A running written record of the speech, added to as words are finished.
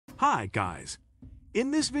Hi guys!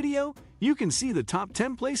 In this video, you can see the top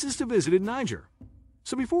 10 places to visit in Niger.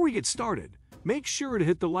 So before we get started, make sure to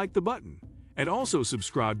hit the like the button and also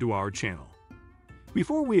subscribe to our channel.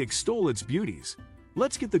 Before we extol its beauties,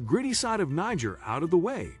 let's get the gritty side of Niger out of the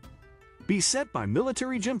way. Beset by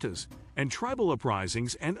military juntas and tribal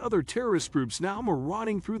uprisings and other terrorist groups now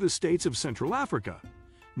marauding through the states of Central Africa,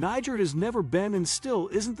 Niger has never been and still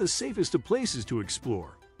isn't the safest of places to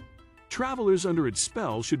explore. Travelers under its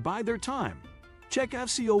spell should bide their time, check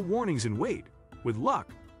FCO warnings and wait. With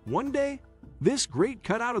luck, one day, this great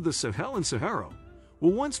cutout of the Sahel and Sahara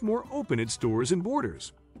will once more open its doors and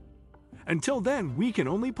borders. Until then, we can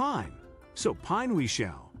only pine. So pine we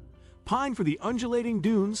shall. Pine for the undulating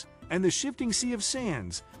dunes and the shifting sea of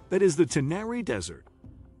sands that is the Tenere Desert.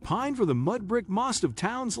 Pine for the mud brick mosque of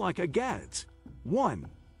towns like Agadez. 1.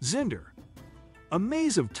 Zinder. A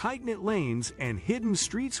maze of tight-knit lanes and hidden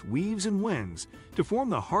streets weaves and wends to form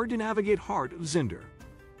the hard-to-navigate heart of Zinder.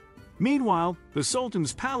 Meanwhile, the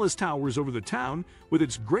Sultan's palace towers over the town with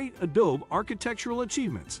its great adobe architectural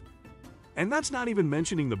achievements. And that's not even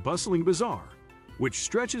mentioning the bustling bazaar, which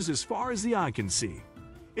stretches as far as the eye can see.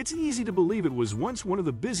 It's easy to believe it was once one of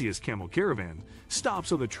the busiest camel caravan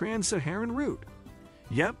stops on the trans-Saharan route.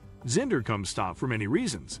 Yep, Zinder comes top for many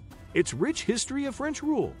reasons. Its rich history of French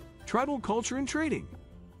rule, tribal culture and trading,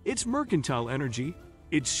 its mercantile energy,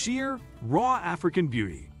 its sheer, raw African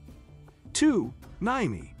beauty. 2.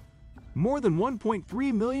 Niamey. More than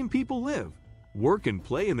 1.3 million people live, work and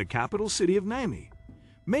play in the capital city of Niamey,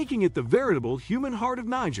 making it the veritable human heart of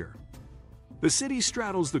Niger. The city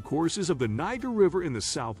straddles the courses of the Niger River in the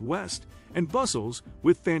southwest and bustles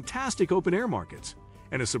with fantastic open-air markets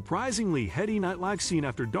and a surprisingly heady nightlife scene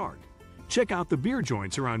after dark. Check out the beer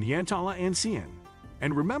joints around Yantala and Sien.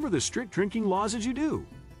 And remember the strict drinking laws as you do.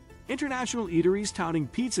 International eateries touting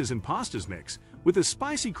pizzas and pastas mix with the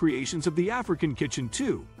spicy creations of the African kitchen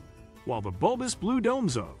too, while the bulbous blue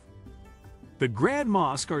domes of the Grand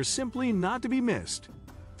Mosque are simply not to be missed.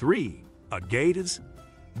 3. Agadez.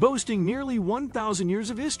 Boasting nearly 1,000 years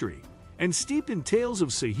of history and steeped in tales of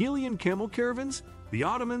Sahelian camel caravans, the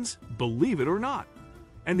Ottomans, believe it or not,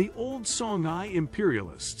 and the old Songhai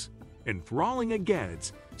imperialists. Enthralling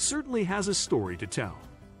Agadez certainly has a story to tell.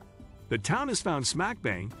 The town is found smack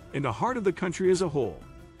bang in the heart of the country as a whole,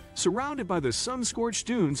 surrounded by the sun-scorched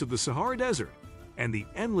dunes of the Sahara Desert and the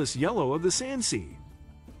endless yellow of the Sand Sea.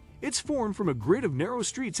 It's formed from a grid of narrow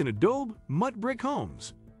streets and adobe, mud brick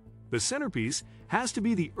homes. The centerpiece has to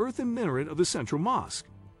be the earthen minaret of the Central Mosque,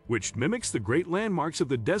 which mimics the great landmarks of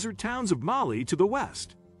the desert towns of Mali to the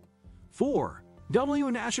west. 4. W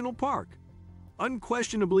National Park.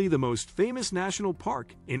 Unquestionably the most famous national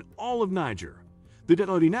park in all of Niger, the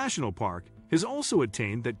Ayorou National Park has also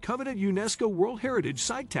attained that coveted UNESCO World Heritage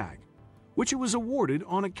Site tag, which it was awarded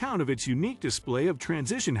on account of its unique display of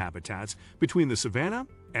transition habitats between the savanna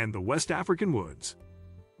and the West African woods.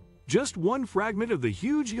 Just one fragment of the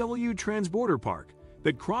huge Ayorou Transborder Park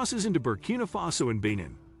that crosses into Burkina Faso and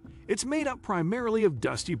Benin. It's made up primarily of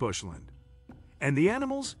dusty bushland. And the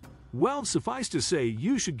animals? Well, suffice to say,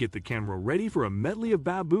 you should get the camera ready for a medley of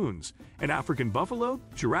baboons and African buffalo,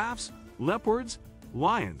 giraffes, leopards,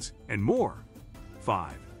 lions, and more.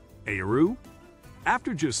 5. Ayorou.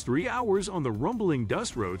 After just 3 hours on the rumbling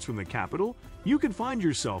dust roads from the capital, you can find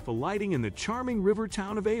yourself alighting in the charming river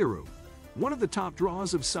town of Ayorou, one of the top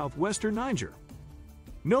draws of southwestern Niger.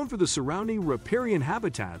 Known for the surrounding riparian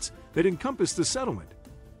habitats that encompass the settlement,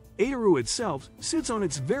 Ayorou itself sits on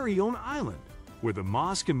its very own island, where the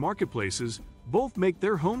mosque and marketplaces both make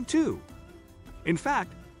their home too. In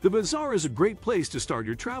fact, the bazaar is a great place to start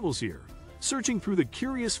your travels here, searching through the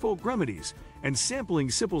curious folk remedies and sampling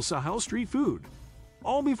simple Sahel street food,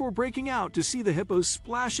 all before breaking out to see the hippos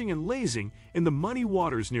splashing and lazing in the muddy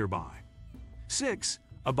waters nearby. 6.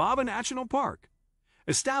 Ababa National Park.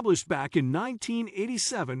 Established back in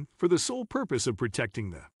 1987 for the sole purpose of protecting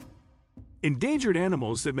the endangered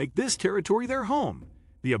animals that make this territory their home,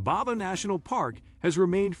 the Ababa National Park has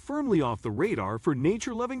remained firmly off the radar for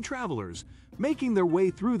nature-loving travelers making their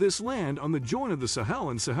way through this land on the joint of the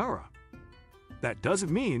Sahel and Sahara. That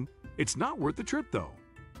doesn't mean it's not worth the trip, though.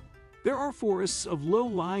 There are forests of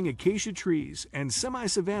low-lying acacia trees and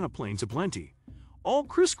semi-savanna plains aplenty, all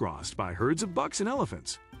crisscrossed by herds of bucks and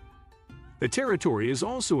elephants. The territory is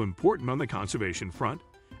also important on the conservation front,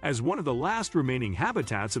 as one of the last remaining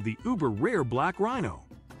habitats of the uber-rare black rhino.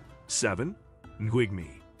 7. Nguigmi.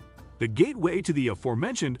 The gateway to the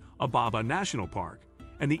aforementioned Ababa National Park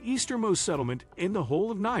and the easternmost settlement in the whole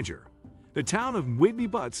of Niger, the town of Nguigmi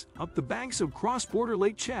butts up the banks of cross-border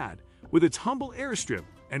Lake Chad with its humble airstrip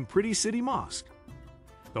and pretty city mosque.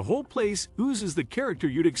 The whole place oozes the character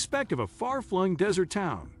you'd expect of a far-flung desert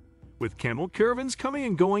town, with camel caravans coming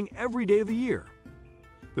and going every day of the year.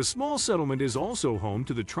 The small settlement is also home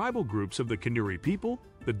to the tribal groups of the Kanuri people,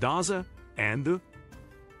 the Daza, and the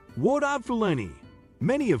Wodad Fulani,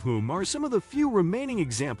 many of whom are some of the few remaining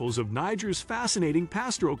examples of Niger's fascinating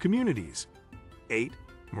pastoral communities. 8.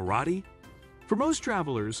 Maradi. For most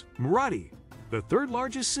travelers, Maradi, the third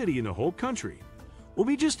largest city in the whole country, will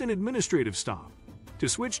be just an administrative stop to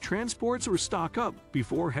switch transports or stock up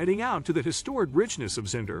before heading out to the historic richness of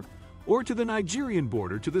Zinder or to the Nigerian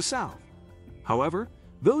border to the south. However,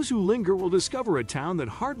 those who linger will discover a town that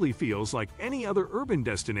hardly feels like any other urban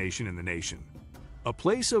destination in the nation. A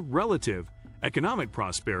place of relative economic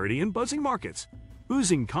prosperity and buzzing markets,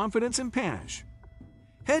 oozing confidence and panache.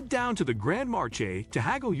 Head down to the Grand Marché to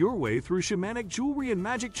haggle your way through shamanic jewelry and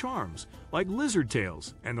magic charms like lizard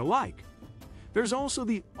tails and the like. There's also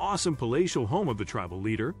the awesome palatial home of the tribal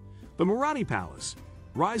leader, the Maradi Palace,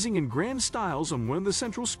 rising in grand styles on one of the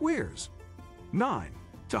central squares. 9.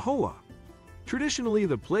 Tahoua. Traditionally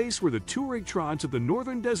the place where the Tuareg tribes of the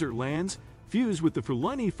northern desert lands fuse with the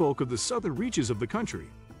Fulani folk of the southern reaches of the country.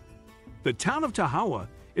 The town of Tahoua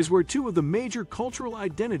is where two of the major cultural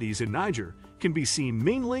identities in Niger can be seen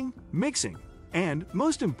mingling, mixing, and,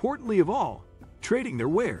 most importantly of all, trading their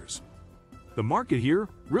wares. The market here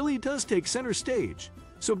really does take center stage,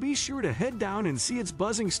 so be sure to head down and see its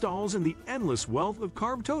buzzing stalls and the endless wealth of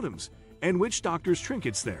carved totems and witch doctors'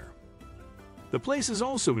 trinkets there. The place is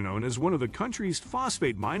also known as one of the country's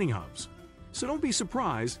phosphate mining hubs, so don't be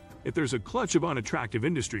surprised if there's a clutch of unattractive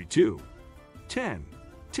industry too. 10.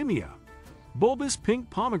 Timia. Bulbous pink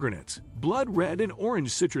pomegranates, blood red and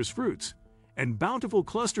orange citrus fruits, and bountiful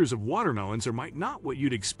clusters of watermelons are not what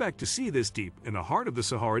you'd expect to see this deep in the heart of the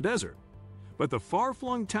Sahara Desert. But the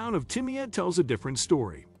far-flung town of Timia tells a different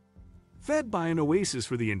story. Fed by an oasis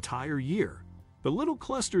for the entire year, the little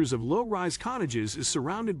clusters of low-rise cottages is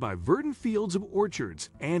surrounded by verdant fields of orchards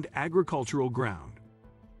and agricultural ground.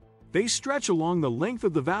 They stretch along the length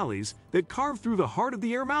of the valleys that carve through the heart of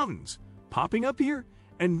the Air Mountains, popping up here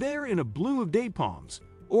and there in a bloom of date palms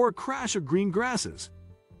or a crash of green grasses.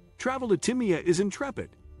 Travel to Timia is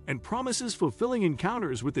intrepid and promises fulfilling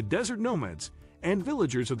encounters with the desert nomads and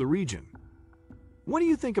villagers of the region. What do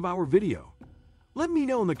you think of our video? Let me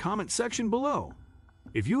know in the comment section below.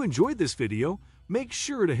 If you enjoyed this video, make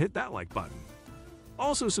sure to hit that like button.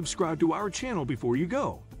 Also subscribe to our channel before you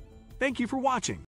go. Thank you for watching.